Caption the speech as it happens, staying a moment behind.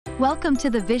Welcome to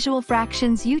the Visual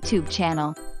Fractions YouTube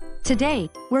channel.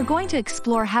 Today, we're going to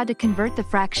explore how to convert the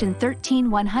fraction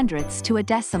 13/100ths to a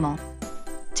decimal.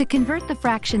 To convert the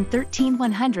fraction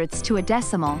 13/100ths to a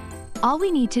decimal, all we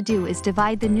need to do is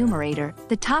divide the numerator,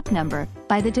 the top number,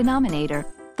 by the denominator,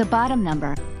 the bottom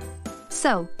number.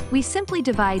 So, we simply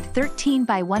divide 13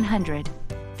 by 100.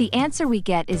 The answer we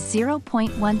get is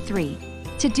 0.13.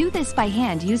 To do this by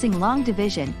hand using long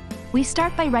division, we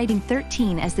start by writing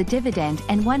 13 as the dividend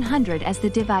and 100 as the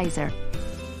divisor.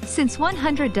 Since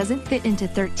 100 doesn't fit into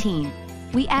 13,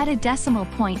 we add a decimal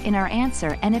point in our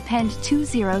answer and append 2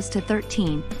 zeros to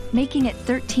 13, making it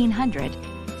 1300.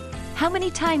 How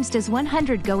many times does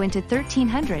 100 go into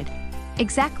 1300?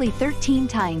 Exactly 13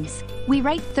 times. We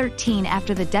write 13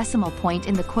 after the decimal point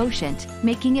in the quotient,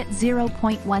 making it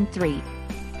 0.13.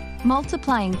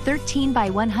 Multiplying 13 by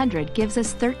 100 gives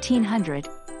us 1300.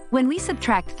 When we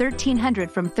subtract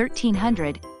 1300 from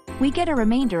 1300, we get a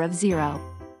remainder of 0.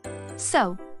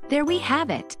 So, there we have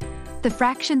it. The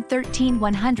fraction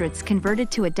 13/100ths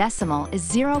converted to a decimal is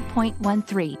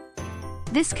 0.13.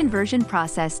 This conversion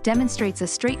process demonstrates a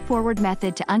straightforward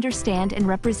method to understand and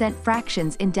represent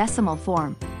fractions in decimal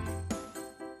form.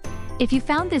 If you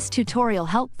found this tutorial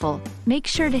helpful, make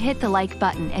sure to hit the like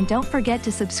button and don't forget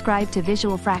to subscribe to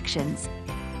Visual Fractions.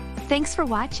 Thanks for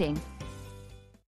watching.